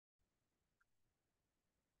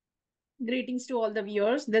Greetings to all the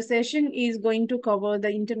viewers. The session is going to cover the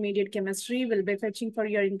intermediate chemistry. We'll be fetching for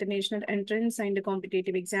your international entrance and the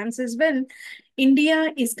competitive exams as well.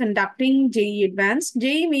 India is conducting JEE Advanced.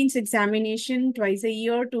 JEE means examination twice a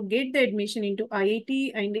year to get the admission into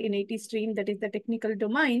IIT and NIT stream, that is the technical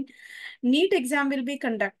domain. NEET exam will be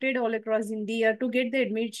conducted all across India to get the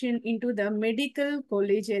admission into the medical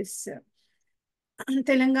colleges.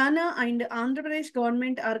 Telangana and Andhra Pradesh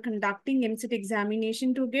government are conducting MCET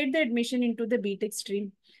examination to get the admission into the BTech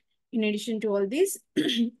stream. In addition to all this,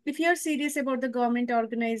 if you are serious about the government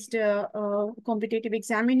organized competitive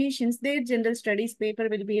examinations, their general studies paper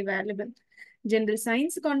will be available. General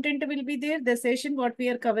science content will be there. The session what we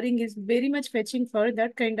are covering is very much fetching for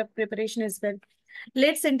that kind of preparation as well.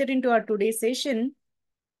 Let's enter into our today's session.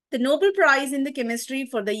 The Nobel Prize in the Chemistry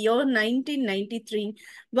for the year 1993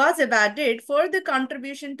 was awarded for the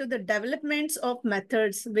contribution to the developments of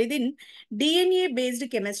methods within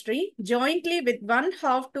DNA-based chemistry, jointly with one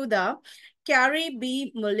half to the Carey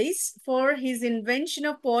B. Mullis for his invention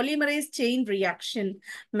of polymerase chain reaction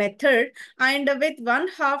method, and with one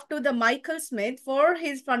half to the Michael Smith for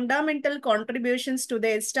his fundamental contributions to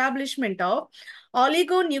the establishment of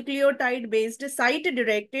oligonucleotide-based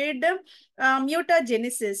site-directed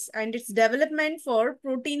mutagenesis and its development for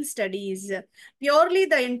protein studies. Purely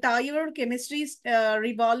the entire chemistry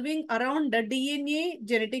revolving around the DNA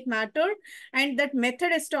genetic matter, and that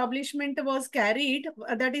method establishment was carried,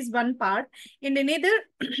 that is one part. In another,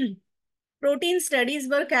 protein studies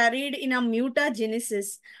were carried in a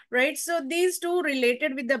mutagenesis, right? So these two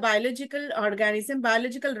related with the biological organism,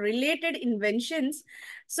 biological related inventions,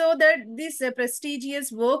 so that this prestigious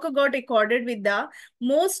work got accorded with the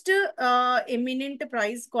most eminent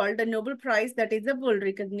prize called the Nobel Prize, that is the world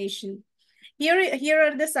recognition. Here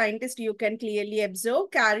are the scientists you can clearly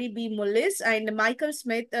observe, Carey B. Mullis and Michael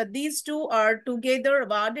Smith. These two are together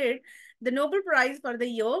awarded the Nobel Prize for the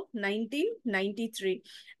year 1993.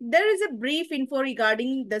 There is a brief info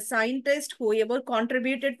regarding the scientist whoever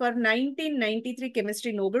contributed for 1993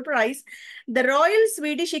 Chemistry Nobel Prize. The Royal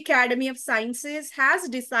Swedish Academy of Sciences has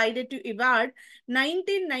decided to award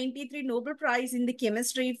 1993 Nobel Prize in the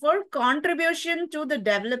Chemistry for contribution to the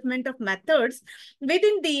development of methods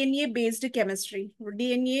within DNA-based chemistry.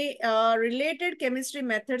 DNA-related chemistry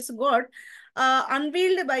methods got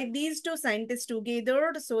unveiled by these two scientists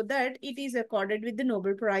together, so that it is accorded with the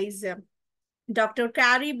Nobel Prize. Dr.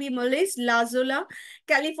 Carey B. Mullis, La Jolla,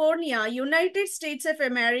 California, United States of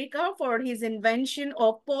America, for his invention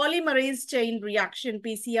of polymerase chain reaction,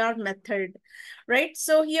 PCR method, right?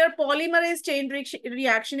 So here polymerase chain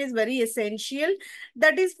reaction is very essential.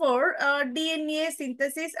 That is for DNA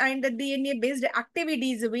synthesis and the DNA-based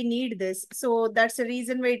activities, we need this. So that's the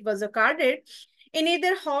reason why it was accorded.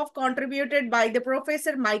 Another half contributed by the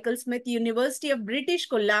Professor Michael Smith, University of British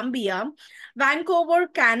Columbia, Vancouver,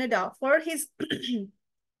 Canada, for his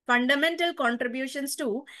fundamental contributions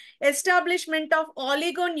to establishment of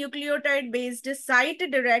oligonucleotide-based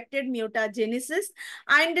site-directed mutagenesis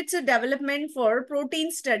and its development for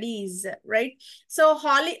protein studies, right? So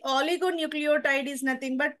oligonucleotide is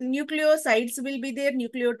nothing but nucleosides will be there,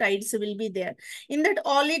 nucleotides will be there. In that,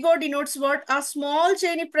 oligo denotes what? A small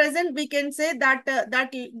chain is present, we can say that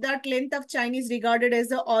that length of chain is regarded as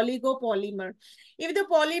the oligopolymer. If the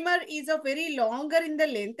polymer is of very longer in the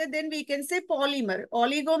length, then we can say polymer.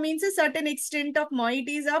 Oligo means a certain extent of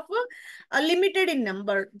moieties of limited in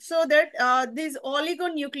number. So that this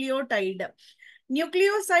oligonucleotide.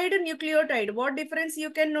 Nucleoside and nucleotide, what difference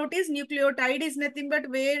you can notice? Nucleotide is nothing but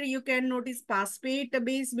where you can notice phosphate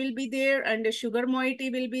base will be there and a sugar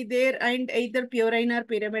moiety will be there, and either purine or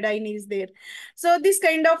pyrimidine is there. So this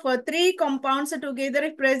kind of three compounds together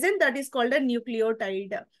if present, that is called a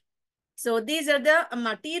nucleotide. So these are the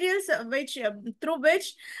materials which through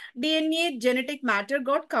which DNA genetic matter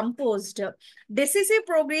got composed. Decisive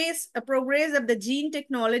progress of the gene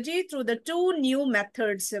technology through the two new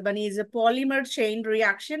methods. One is a polymer chain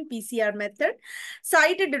reaction, PCR method,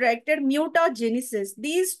 site-directed mutagenesis.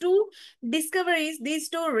 These two discoveries, these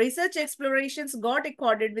two research explorations got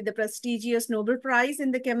accorded with the prestigious Nobel Prize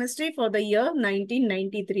in the chemistry for the year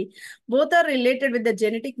 1993. Both are related with the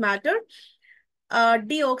genetic matter.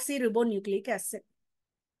 Deoxyribonucleic acid.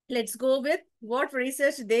 Let's go with what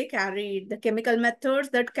research they carried. The chemical methods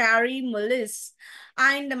that Carey Mullis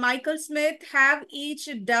and Michael Smith have each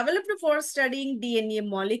developed for studying DNA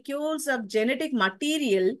molecules of genetic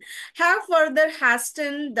material have further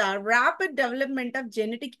hastened the rapid development of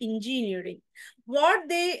genetic engineering. What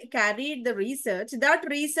they carried the research, that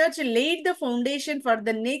research laid the foundation for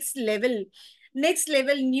the next level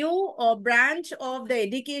new branch of the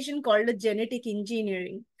education called genetic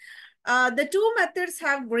engineering. The two methods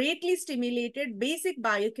have greatly stimulated basic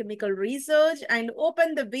biochemical research and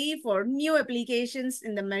opened the way for new applications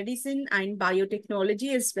in the medicine and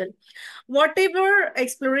biotechnology as well. Whatever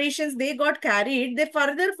explorations they got carried, they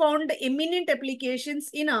further found eminent applications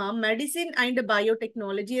in medicine and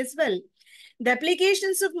biotechnology as well. The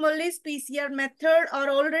applications of Mullis PCR method are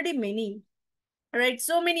already many. Right,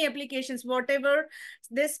 so many applications, whatever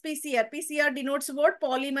this PCR denotes what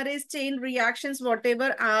polymerase chain reactions,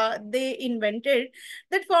 whatever they invented,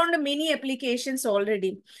 that found many applications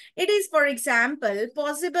already. It is, for example,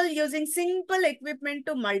 possible using simple equipment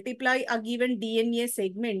to multiply a given DNA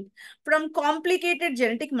segment from complicated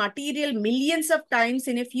genetic material millions of times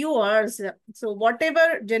in a few hours. So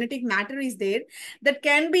whatever genetic matter is there, that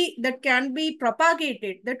can be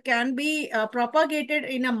propagated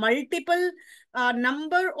in a multiple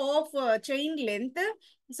number of chain length,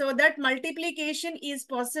 so that multiplication is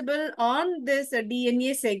possible on this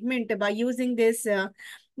DNA segment by using this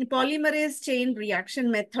polymerase chain reaction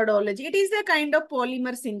methodology. It is a kind of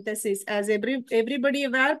polymer synthesis. As everybody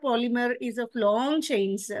aware, polymer is of long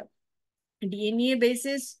chains. DNA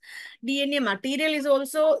basis, DNA material is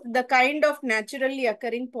also the kind of naturally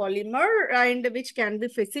occurring polymer, and which can be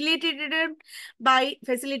facilitated by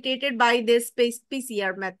this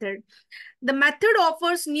PCR method. The method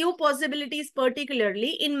offers new possibilities, particularly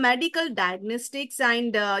in medical diagnostics,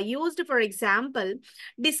 and used, for example,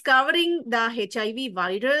 discovering the HIV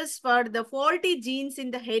virus for the faulty genes in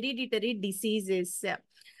the hereditary diseases.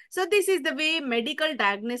 So this is the way medical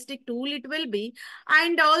diagnostic tool it will be.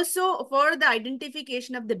 And also for the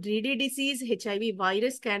identification of the dreaded disease, HIV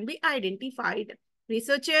virus can be identified.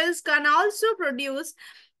 Researchers can also produce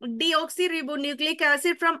deoxyribonucleic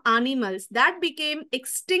acid from animals that became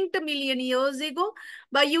extinct a million years ago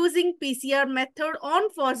by using PCR method on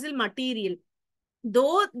fossil material.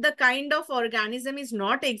 Though the kind of organism is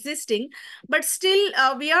not existing, but still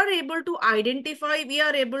we are able to identify, we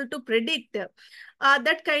are able to predict that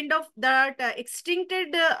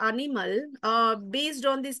extincted animal based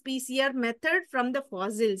on this PCR method from the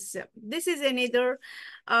fossils. This is another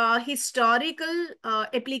historical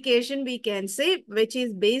application, we can say, which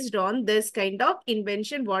is based on this kind of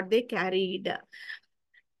invention what they carried.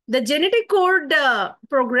 The genetic code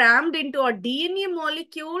programmed into a DNA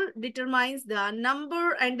molecule determines the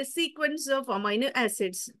number and the sequence of amino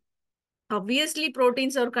acids. Obviously,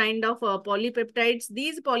 proteins are kind of polypeptides.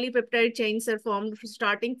 These polypeptide chains are formed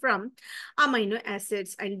starting from amino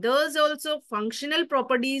acids, and those also functional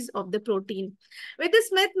properties of the protein. With the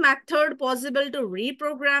Smith method, possible to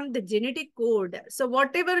reprogram the genetic code. So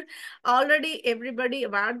whatever already everybody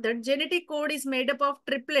aware that genetic code is made up of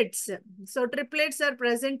triplets. So triplets are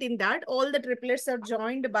present in that. All the triplets are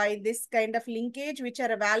joined by this kind of linkage, which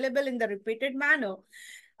are available in the repeated manner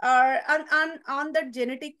on that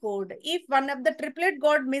genetic code. If one of the triplet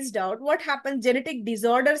got missed out, what happens? Genetic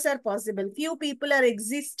disorders are possible. Few people are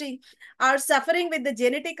suffering with the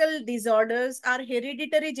genetical disorders, or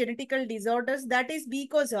hereditary genetical disorders. That is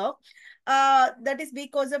because of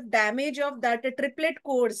damage of that triplet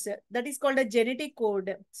codes. That is called a genetic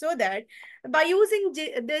code. So that by using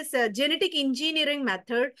this genetic engineering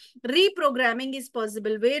method, reprogramming is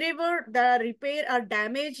possible. Wherever the repair or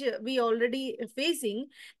damage we already facing,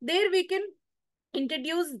 there we can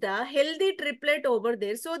introduce the healthy triplet over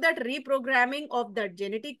there, so that reprogramming of that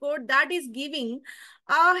genetic code that is giving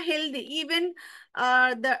a healthy, even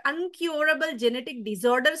the uncurable genetic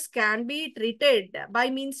disorders can be treated by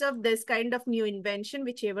means of this kind of new invention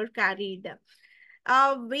whichever carried.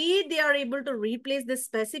 Way they are able to replace the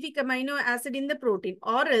specific amino acid in the protein,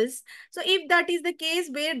 or else, so if that is the case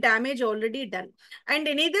where damage already done. And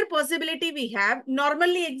another possibility we have,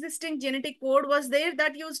 normally existing genetic code was there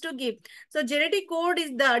that used to give. So genetic code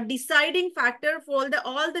is the deciding factor for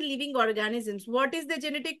all the living organisms. What is the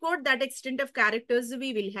genetic code? That extent of characters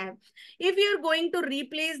we will have. If you are going to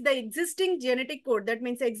replace the existing genetic code, that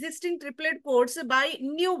means existing triplet codes by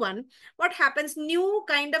new one, what happens? New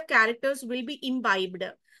kind of characters will be imbibed.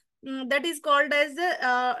 That is called as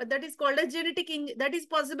that is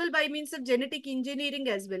possible by means of genetic engineering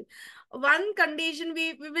as well. One condition,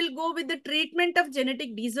 we will go with the treatment of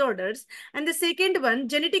genetic disorders, and the second one,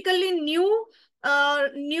 genetically new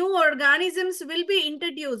organisms will be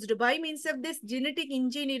introduced by means of this genetic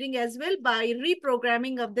engineering as well, by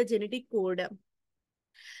reprogramming of the genetic code.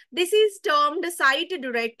 This is termed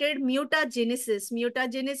site-directed mutagenesis.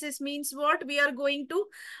 Mutagenesis means what? We are going to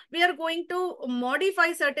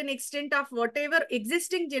modify certain extent of whatever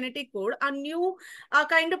existing genetic code. A new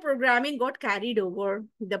kind of programming got carried over.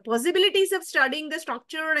 The possibilities of studying the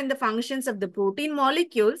structure and the functions of the protein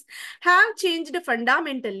molecules have changed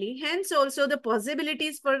fundamentally. Hence, also the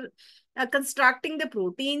possibilities for constructing the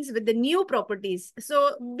proteins with the new properties.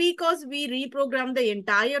 So because we reprogram the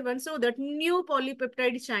entire one, so that new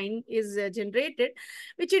polypeptide chain is generated,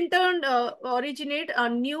 which in turn originate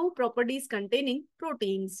new properties containing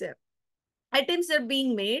proteins. Attempts are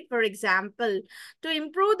being made, for example, to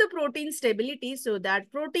improve the protein stability so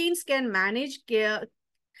that proteins can manage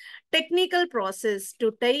technical process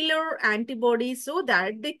to tailor antibodies so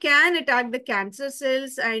that they can attack the cancer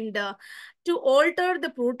cells and to alter the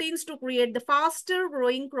proteins to create the faster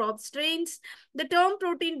growing crop strains. The term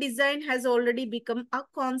protein design has already become a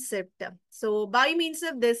concept. So by means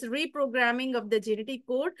of this reprogramming of the genetic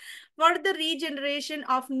code for the regeneration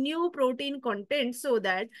of new protein content, so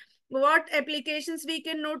that what applications we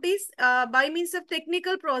can notice by means of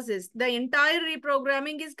technical process, the entire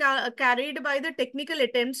reprogramming is carried by the technical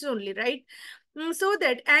attempts only, right? So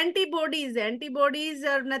that antibodies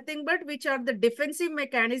are nothing but which are the defensive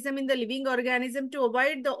mechanism in the living organism to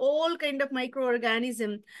avoid the all kind of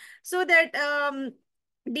microorganism, so that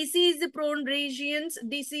disease prone regions,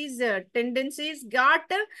 disease tendencies got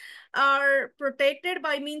are protected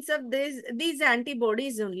by means of these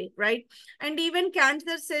antibodies only, right? And even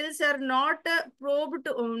cancer cells are not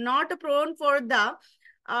not prone for the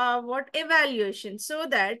what evaluation, so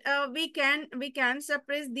that we can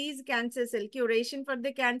suppress these cancer cell. Curation for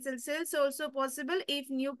the cancer cells also possible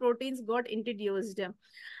if new proteins got introduced.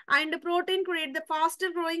 And the protein create the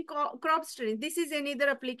faster growing crop strains. This is another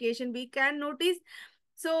application we can notice.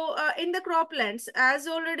 So in the croplands, as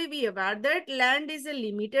already we aware that land is a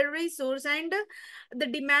limited resource, and the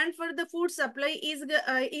demand for the food supply is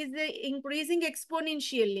increasing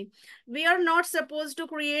exponentially. We are not supposed to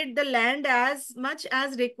create the land as much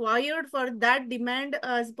as required for that demand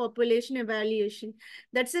as population evaluation.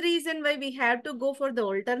 That's the reason why we have to go for the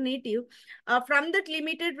alternative. From that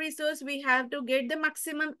limited resource, we have to get the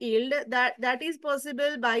maximum yield that is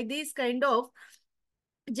possible by this kind of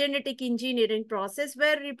genetic engineering process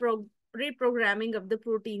where reprogramming of the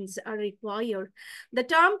proteins are required. The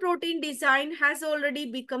term protein design has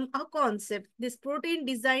already become a concept. This protein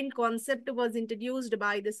design concept was introduced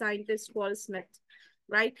by the scientist Paul Smith,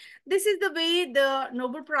 right? This is the way the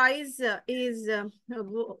Nobel Prize is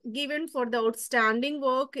given for the outstanding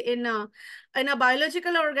work in a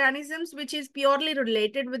biological organisms which is purely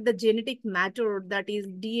related with the genetic matter, that is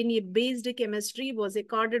DNA based chemistry, was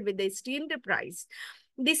accorded with the esteemed prize.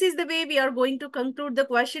 This is the way we are going to conclude the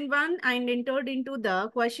question 1 and entered into the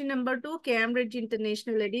question number 2, Cambridge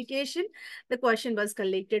International Education. The question was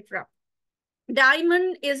collected from.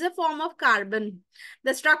 Diamond is a form of carbon.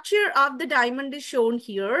 The structure of the diamond is shown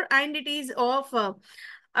here, and it is of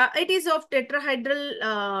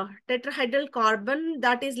tetrahedral carbon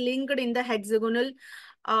that is linked in the hexagonal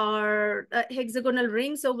hexagonal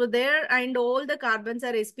rings over there, and all the carbons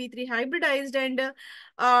are sp3 hybridized, and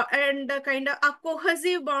kind of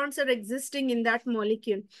cohesive bonds are existing in that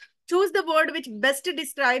molecule. Choose the word which best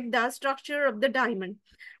describe the structure of the diamond.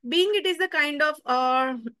 Being it is the kind of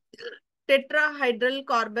tetrahedral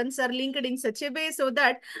carbons are linked in such a way so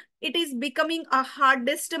that it is becoming a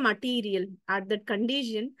hardest material at that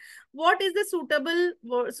condition. What is the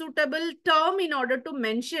suitable term in order to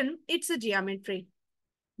mention its geometry?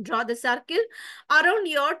 Draw the circle around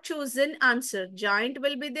your chosen answer. Giant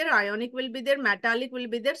will be there, ionic will be there, metallic will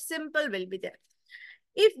be there, simple will be there.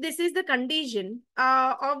 If this is the condition,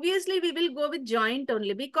 obviously we will go with joint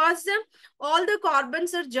only, because all the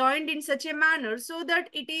carbons are joined in such a manner so that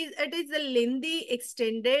it is a lengthy,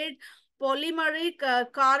 extended, polymeric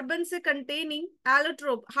carbons containing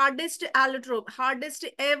allotrope, hardest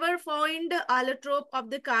ever found allotrope of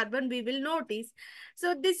the carbon we will notice.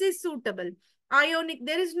 So this is suitable. Ionic,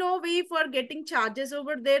 there is no way for getting charges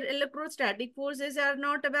over there. Electrostatic forces are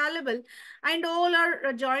not available, and all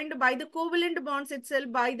are joined by the covalent bonds itself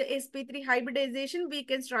by the sp3 hybridization. We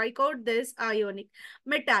can strike out this ionic.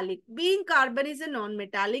 Metallic, being carbon is a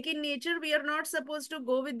non-metallic in nature, we are not supposed to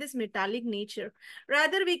go with this metallic nature.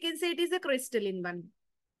 Rather, we can say it is a crystalline one.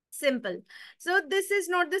 Simple. So this is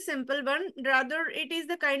not the simple one, rather it is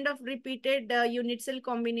the kind of repeated unit cell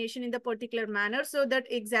combination in the particular manner, so that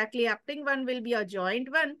exactly acting one will be a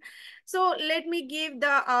joint one. So let me give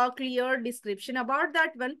the clear description about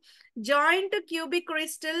that one. Joint cubic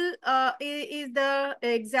crystal is the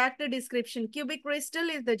exact description. Cubic crystal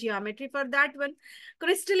is the geometry for that one.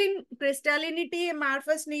 Crystallinity,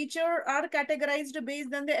 amorphous nature are categorized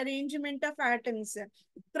based on the arrangement of atoms.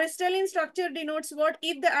 Crystalline structure denotes what?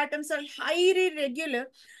 If the atoms are highly regular,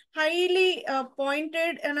 highly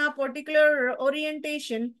pointed in a particular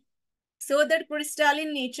orientation, so that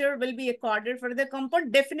crystalline nature will be accorded for the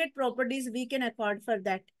compound. Definite properties we can accord for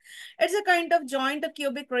that. It's a kind of joint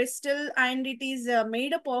cubic crystal, and it is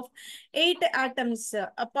made up of 8 atoms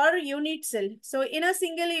per unit cell. So in a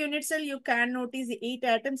single unit cell, you can notice 8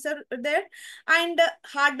 atoms are there, and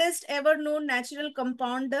hardest ever known natural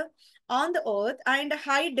compound on the earth, and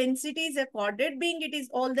high density is accorded, being it is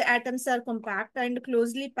all the atoms are compact and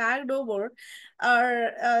closely packed over,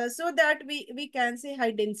 so that we can say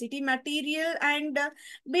high density material, and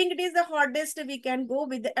being it is the hardest, we can go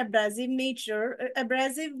with the abrasive nature.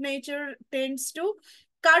 Abrasive nature tends to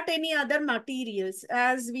cut any other materials,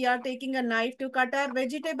 as we are taking a knife to cut our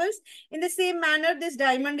vegetables. In the same manner, this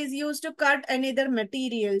diamond is used to cut any other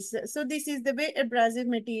materials. So this is the way abrasive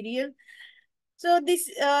material. So this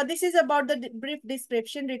is about the brief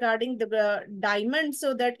description regarding the diamond,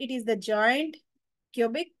 so that it is the joint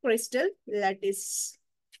cubic crystal lattice.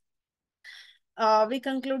 We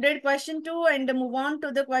concluded question 2 and move on to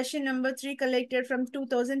the question number 3 collected from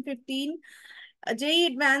 2015. JEE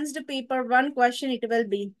Advanced Paper 1 question it will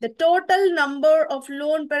be. The total number of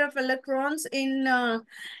lone pair of electrons in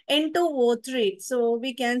N2O3. So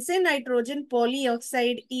we can say nitrogen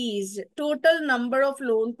polyoxide is. Total number of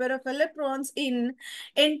lone pair of electrons in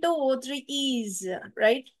N2O3 is,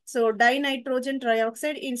 right? So dinitrogen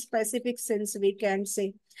trioxide in specific sense we can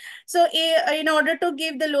say. So in order to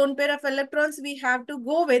give the lone pair of electrons, we have to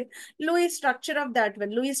go with Lewis structure of that one.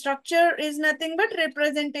 Lewis structure is nothing but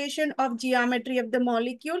representation of geometry of the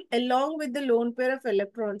molecule along with the lone pair of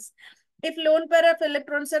electrons. If lone pair of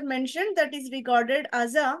electrons are mentioned, that is regarded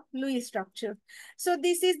as a Lewis structure. So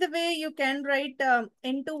this is the way you can write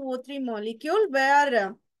N2O3 molecule,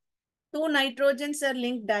 where two nitrogens are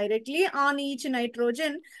linked directly. On each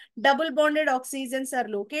nitrogen, double bonded oxygens are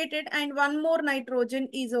located, and one more nitrogen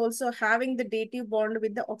is also having the dative bond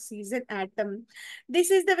with the oxygen atom.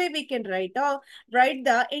 This is the way we can write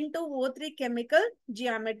the N2O3 chemical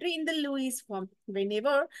geometry in the Lewis form.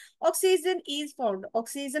 Whenever oxygen is found,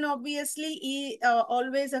 oxygen obviously is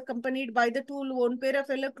always accompanied by the two lone pair of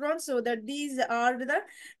electrons, so that these are the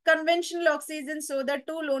conventional oxygen, so that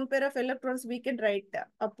two lone pair of electrons we can write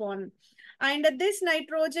upon. And this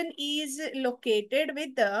nitrogen is located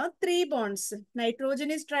with the 3 bonds. Nitrogen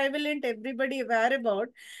is trivalent, everybody aware about.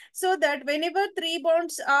 So that whenever 3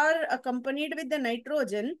 bonds are accompanied with the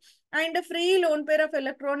nitrogen, and a free lone pair of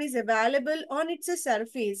electron is available on its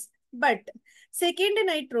surface. But second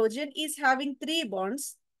nitrogen is having 3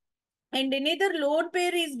 bonds, and another lone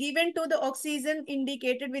pair is given to the oxygen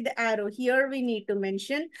indicated with the arrow. Here we need to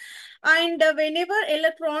mention. And whenever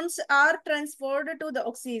electrons are transferred to the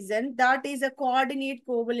oxygen, that is a coordinate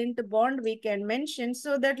covalent bond we can mention,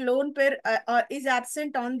 so that lone pair is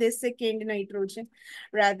absent on this second nitrogen.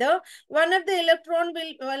 Rather, one of the electron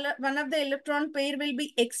pair will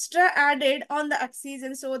be extra added on the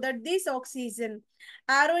oxygen, so that this oxygen,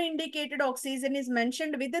 arrow indicated oxygen, is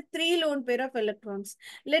mentioned with the 3 lone pair of electrons.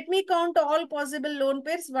 Let me count all possible lone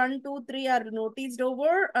pairs. 1, 2, 3 are noticed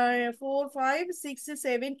over. 4, 5, 6,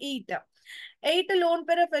 7, 8. 8 lone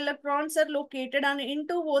pair of electrons are located on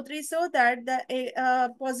N2O3, so that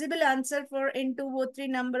the possible answer for N2O3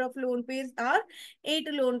 number of lone pairs are 8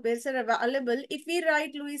 lone pairs are available. If we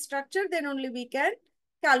write Lewis structure, then only we can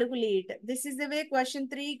calculate. This is the way question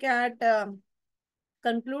 3 got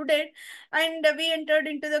concluded, and we entered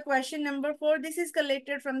into the question number 4. This is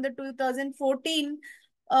collected from the 2014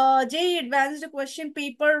 JEE Advanced Question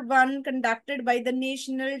Paper 1 conducted by the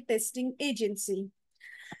National Testing Agency.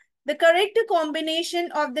 The correct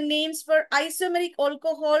combination of the names for isomeric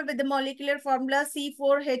alcohol with the molecular formula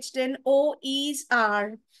C4H10O is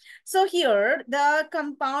R. So here the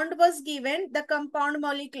compound was given, the compound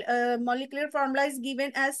molecular formula is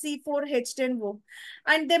given as C4H10O,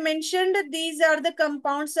 and they mentioned these are the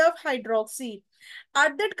compounds of hydroxy.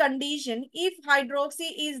 At that condition, if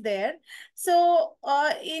hydroxy is there, so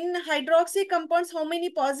in hydroxy compounds, how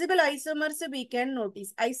many possible isomers we can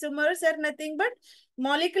notice? Isomers are nothing but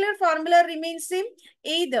molecular formula remains same.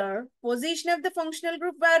 Either position of the functional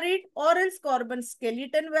group varied, or else carbon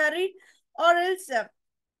skeleton varied, or else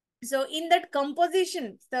So in that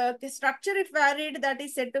composition, the structure if varied, that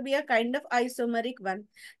is said to be a kind of isomeric one.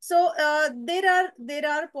 So there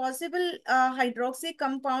are possible hydroxy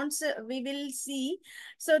compounds we will see.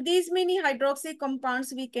 So these many hydroxy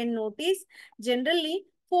compounds we can notice. Generally,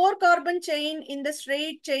 four carbon chain in the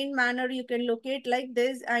straight chain manner you can locate like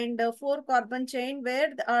this, and four carbon chain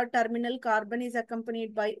where the terminal carbon is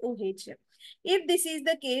accompanied by OH. If this is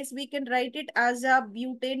the case, we can write it as a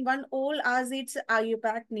butane 1-ol as its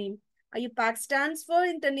IUPAC name. IUPAC stands for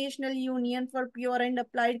International Union for Pure and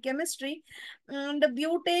Applied Chemistry. The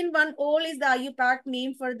butane 1-ol is the IUPAC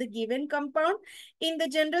name for the given compound. In the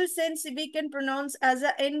general sense, we can pronounce as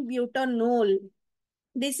a N-butanol.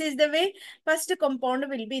 This is the way first compound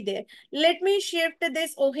will be there. Let me shift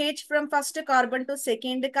this OH from first carbon to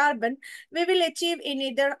second carbon. We will achieve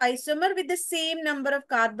another isomer with the same number of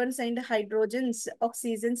carbons and hydrogens,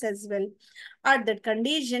 oxygens as well. At that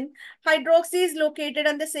condition, hydroxy is located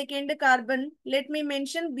on the second carbon. Let me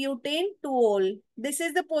mention butane 2-ol. This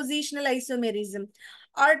is the positional isomerism.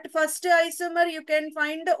 At first isomer, you can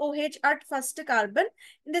find the OH at first carbon.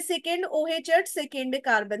 In the second, OH at second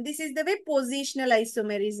carbon. This is the way positional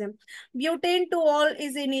isomerism. Butane 2-ol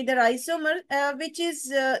is another isomer, which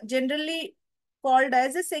is generally called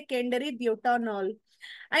as a secondary butanol.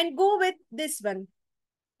 And go with this one.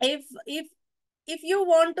 If you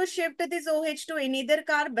want to shift this OH to another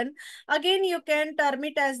carbon, again you can term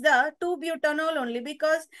it as the 2-butanol only,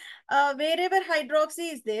 because wherever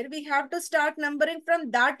hydroxy is there, we have to start numbering from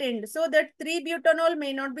that end, so that 3-butanol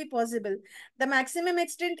may not be possible. The maximum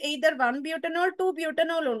extent either 1-butanol,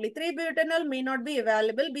 2-butanol only. 3-butanol may not be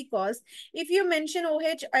available, because if you mention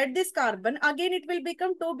OH at this carbon, again it will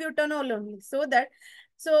become 2-butanol only. So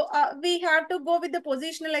we have to go with the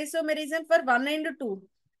positional isomerism for 1 and 2.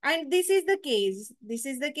 And this is the case. This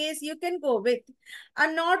is the case you can go with.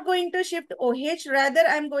 I'm not going to shift OH, rather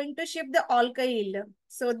I'm going to shift the alkyl.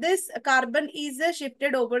 So this carbon is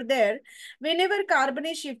shifted over there. Whenever carbon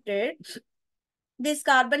is shifted, this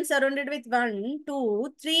carbon surrounded with 1,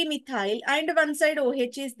 2, 3 methyl, and one side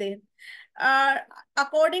OH is there. Uh,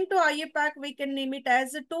 According to IUPAC, we can name it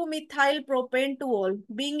as 2-methyl propane 2-ol.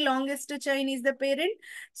 Being longest chain is the parent.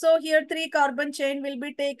 So here 3 carbon chain will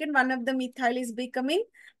be taken. One of the methyl is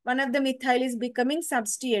becoming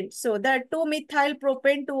substituent. So that 2-methyl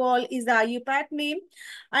propane 2-ol is the IUPAC name.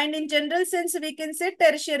 And in general sense, we can say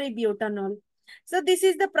tertiary butanol. So this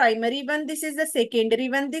is the primary one, this is the secondary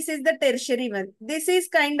one, this is the tertiary one. This is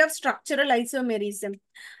kind of structural isomerism.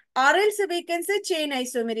 Or else we can say chain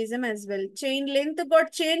isomerism as well. Chain length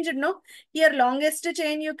got changed, no? Here longest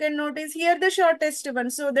chain you can notice, here the shortest one.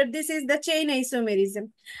 So that this is the chain isomerism.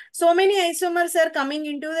 So many isomers are coming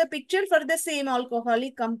into the picture for the same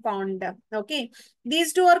alcoholic compound. Okay.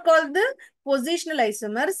 These two are called the positional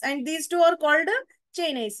isomers, and these two are called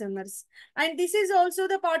chain isomers. And this is also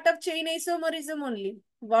the part of chain isomerism only.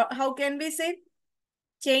 How can we say?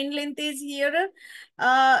 Chain length is here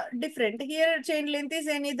different. Here chain length is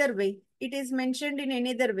another way. It is mentioned in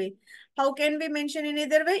another way. How can we mention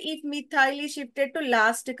another way? If methyl is shifted to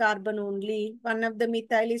last carbon only. One of the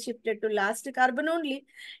methyl is shifted to last carbon only.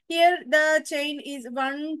 Here the chain is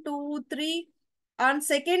 1, 2, 3. On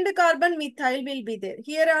second carbon, methyl will be there.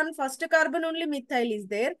 Here on first carbon only methyl is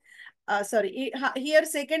there. Sorry, here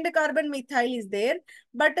second carbon methyl is there.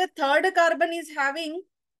 But a third carbon is having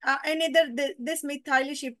this methyl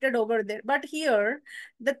is shifted over there. But here,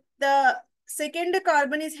 the second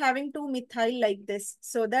carbon is having 2 methyl like this.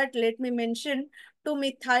 So that let me mention 2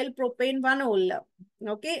 methyl propane 1-ol.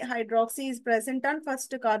 Okay, hydroxy is present on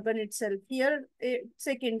first carbon itself. Here,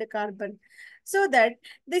 second carbon. So that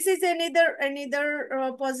this is another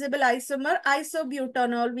possible isomer,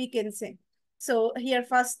 isobutanol we can say. So here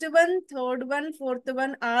first one, third one, fourth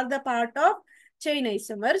one are the part of chain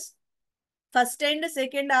isomers. First and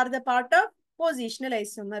second are the part of positional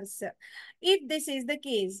isomers. If this is the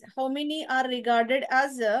case, how many are regarded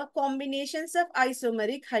as combinations of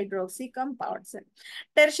isomeric hydroxy compounds?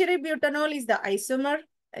 Tertiary butanol is the isomer.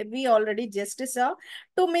 We already just saw.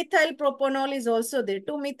 2-methyl propanol is also there.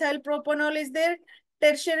 2-methyl propanol is there.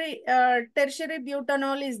 Tertiary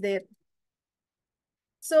butanol is there.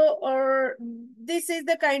 So, this is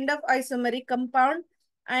the kind of isomeric compound.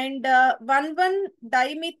 And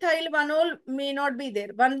 1,1-dimethyl 1-ol may not be there.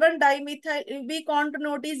 1,1-dimethyl, we can't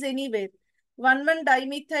notice anywhere.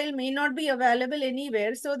 1,1-dimethyl may not be available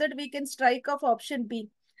anywhere, so that we can strike off option B.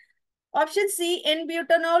 Option C,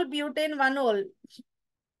 N-butanol, butane 1-ol.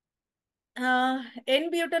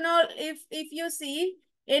 N-butanol, if you see,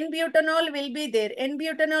 N-butanol will be there.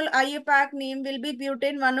 N-butanol IUPAC name will be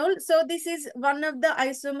butane 1-ol. So this is one of the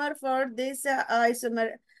isomer for this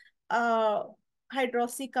isomer.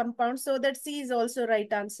 hydroxy compound. So that C is also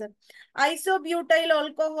right answer. Isobutyl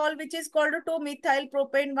alcohol, which is called 2-methyl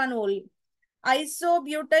propane 1-ol.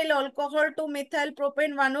 Isobutyl alcohol 2-methyl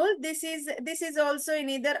propane 1-ol. This is also in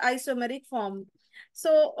either isomeric form.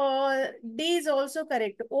 So D is also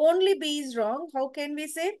correct. Only B is wrong. How can we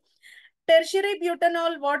say? Tertiary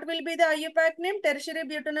butanol, what will be the IUPAC name? Tertiary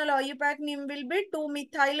butanol IUPAC name will be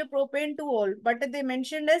 2-methyl propane 2-ol. But they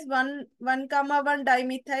mentioned as 1 comma 1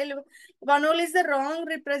 dimethyl 1-ol is the wrong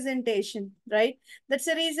representation, right? That's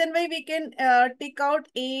the reason why we can tick out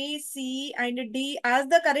A, C, and D as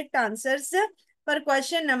the correct answers for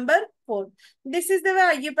question number 4. This is the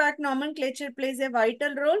way IUPAC nomenclature plays a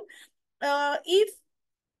vital role. If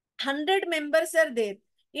 100 members are there,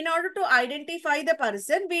 in order to identify the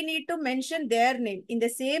person, we need to mention their name. In the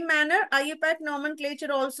same manner, IUPAC nomenclature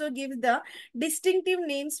also gives the distinctive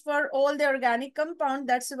names for all the organic compound.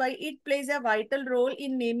 That's why it plays a vital role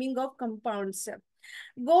in naming of compounds.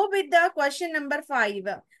 Go with the question number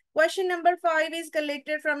 5. Question number 5 is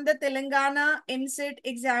collected from the Telangana MCET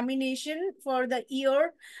examination for the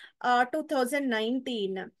year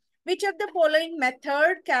 2019. Which of the following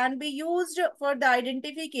method can be used for the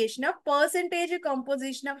identification of percentage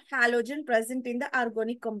composition of halogen present in the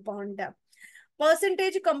organic compound?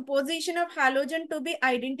 Percentage composition of halogen to be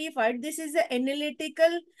identified. This is an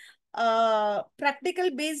analytical,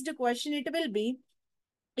 practical based question. It will be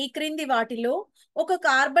ఈ క్రింది వాటిలో ఒక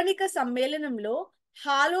కార్బనిక సమ్మేళనంలో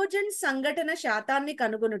halogen సంఘటన శాతాన్ని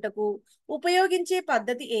కనుగొనుటకు ఉపయోగించే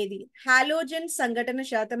పద్ధతి ఏది? Halogen సంఘటన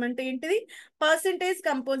శాతం అంటే ఏంటిది? Percentage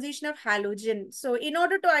composition of halogen. So in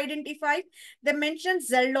order to identify the mention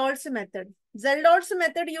Zelldorf's method. Zelldorf's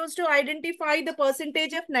method used to identify the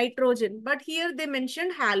percentage of nitrogen, but here they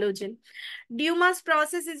mentioned halogen. Dumas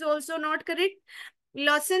process is also not correct.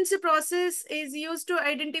 Lawson's process is used to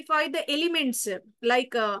identify the elements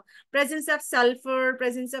like presence of sulfur,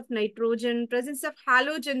 presence of nitrogen, presence of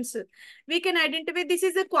halogens. We can identify, this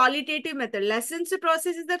is a qualitative method. Lawson's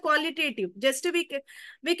process is the qualitative. Just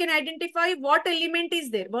we can identify what element is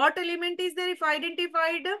there. What element is there if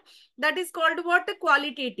identified, that is called what?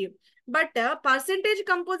 Qualitative. But percentage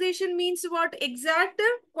composition means what? Exact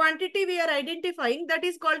quantity we are identifying, that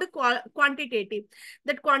is called quantitative.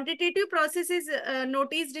 That quantitative process is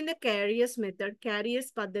noticed in the Carius method. Carius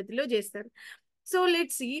paddhatilo chestaru. So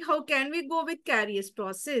let's see how can we go with Carius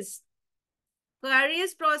process.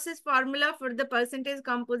 Carius process formula for the percentage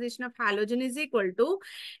composition of halogen is equal to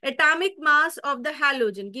atomic mass of the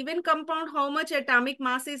halogen. Given compound, how much atomic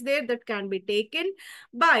mass is there, that can be taken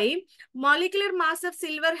by molecular mass of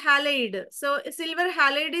silver halide. So silver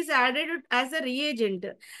halide is added as a reagent.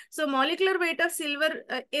 So molecular weight of silver,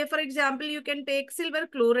 for example, you can take silver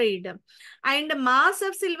chloride and mass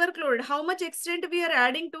of silver chloride. How much extent we are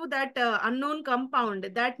adding to that unknown compound,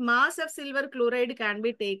 that mass of silver chloride can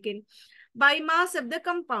be taken by mass of the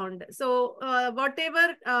compound. So whatever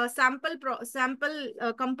sample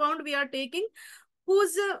compound we are taking,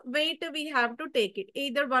 whose weight we have to take it,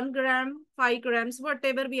 either 1 gram, 5 grams,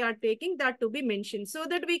 whatever we are taking, that to be mentioned, so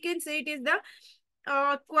that we can say it is the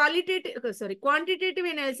quantitative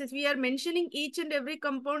analysis. We are mentioning each and every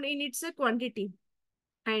compound in its quantity,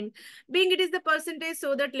 and being it is the percentage,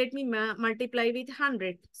 so that let me multiply with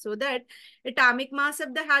 100, so that atomic mass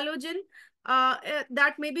of the halogen,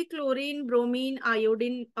 that may be chlorine, bromine,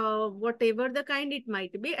 iodine, whatever the kind it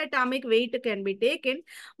might be, atomic weight can be taken.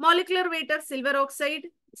 Molecular weight of silver oxide,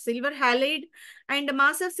 silver halide, and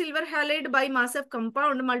mass of silver halide by mass of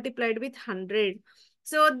compound multiplied with 100.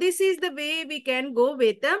 So this is the way we can go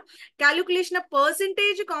with the calculation of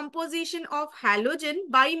percentage composition of halogen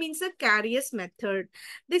by means of Carius method.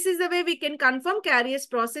 This is the way we can confirm Carius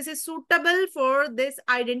process is suitable for this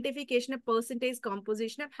identification of percentage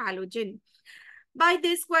composition of halogen. By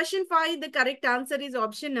this question 5, the correct answer is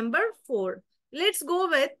option number 4. Let's go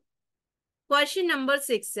with question number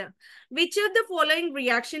 6. Which of the following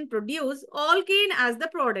reaction produce alkane as the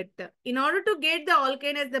product? In order to get the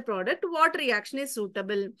alkane as the product, what reaction is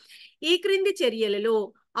suitable? ఈ క్రింది చర్యలలో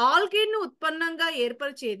alkane ను ఉత్పన్నంగా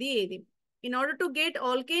ఏర్పరిచేది ఏది? In order to get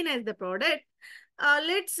alkane as the product,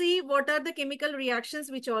 let's see what are the chemical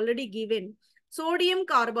reactions which already given. Sodium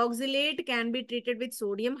carboxylate can be treated with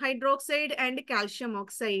sodium hydroxide and calcium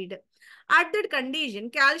oxide. At that condition,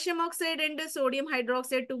 calcium oxide and sodium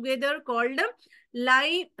hydroxide together called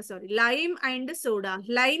lime and soda.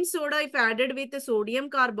 Lime soda if added with sodium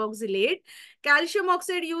carboxylate, calcium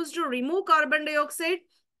oxide used to remove carbon dioxide,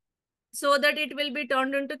 so that it will be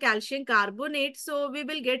turned into calcium carbonate. So we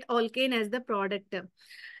will get alkane as the product.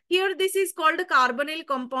 Here, this is called a carbonyl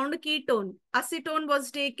compound ketone. Acetone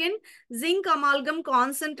was taken, zinc amalgam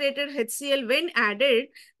concentrated HCl when added.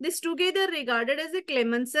 This together regarded as a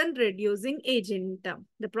Clemmensen reducing agent.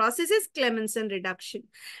 The process is Clemmensen reduction.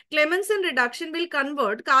 Clemmensen reduction will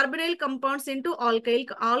convert carbonyl compounds into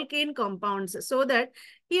alkane compounds, so that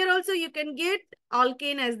here also you can get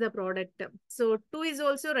alkane as the product. So 2 is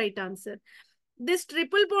also right answer. This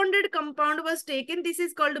triple bonded compound was taken. This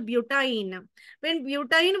is called butane. When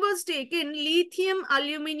butane was taken, lithium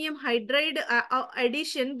aluminum hydride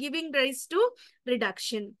addition giving rise to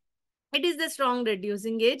reduction. It is the strong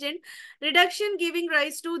reducing agent. Reduction giving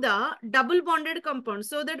rise to the double bonded compound,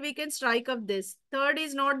 so that we can strike up this. Third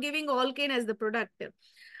is not giving alkane as the product.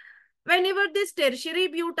 Whenever this tertiary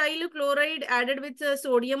butyl chloride added with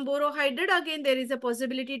sodium borohydride, again there is a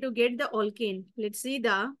possibility to get the alkane. Let's see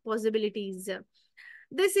the possibilities.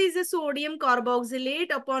 This is a sodium carboxylate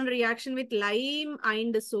upon reaction with lime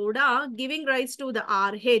and soda, giving rise to the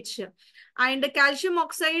RH. And calcium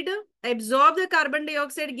oxide absorb the carbon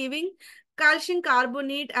dioxide, giving calcium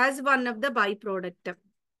carbonate as one of the byproduct.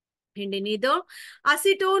 And in either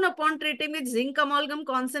acetone, upon treating with zinc amalgam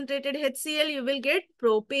concentrated HCl, you will get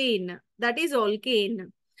propane, that is alkane.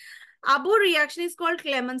 Abo reaction is called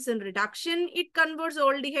Clemmensen reduction. It converts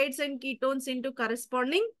aldehydes and ketones into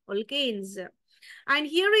corresponding alkanes. And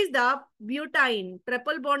here is the butane.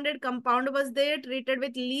 Triple bonded compound was there, treated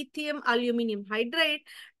with lithium aluminum hydride.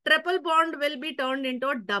 Triple bond will be turned into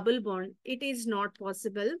a double bond. It is not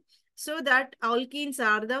possible. So that alkenes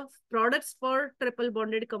are the products for triple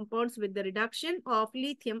bonded compounds with the reduction of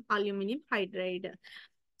lithium aluminum hydride.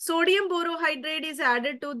 Sodium borohydride is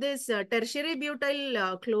added to this tertiary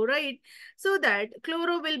butyl chloride, so that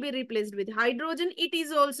chloro will be replaced with hydrogen. It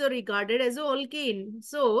is also regarded as alkane.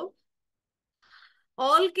 So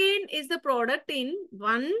alkane is the product in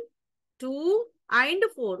 1, 2, and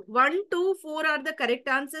 4. 1, 2, 4 are the correct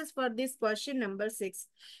answers for this question number 6.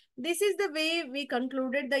 This is the way we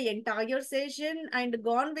concluded the entire session and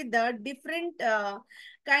gone with the different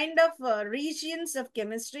kind of regions of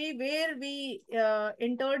chemistry, where we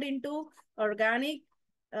entered into organic,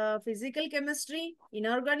 physical chemistry,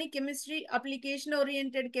 inorganic chemistry,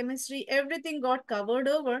 application-oriented chemistry. Everything got covered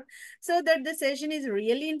over, so that the session is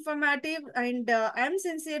really informative. And I'm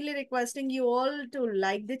sincerely requesting you all to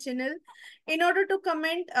like the channel. In order to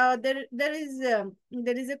comment, there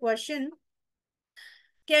is a question.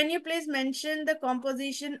 Can you please mention the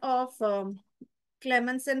composition of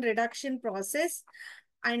Clemmensen reduction process,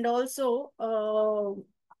 and also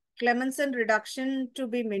Clemmensen reduction to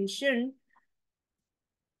be mentioned,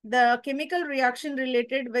 the chemical reaction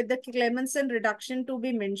related with the Clemmensen reduction to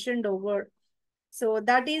be mentioned over. So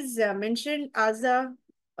that is mentioned as a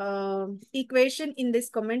equation in this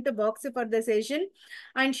comment box for the session,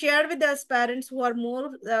 and share with us parents who are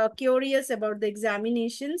more curious about the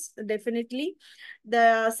examinations. Definitely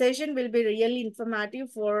the session will be really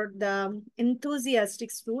informative for the enthusiastic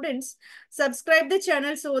students. Subscribe the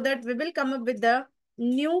channel so that we will come up with the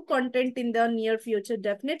new content in the near future.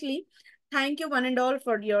 Definitely. Thank you one and all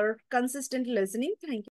for your consistent listening. Thank you.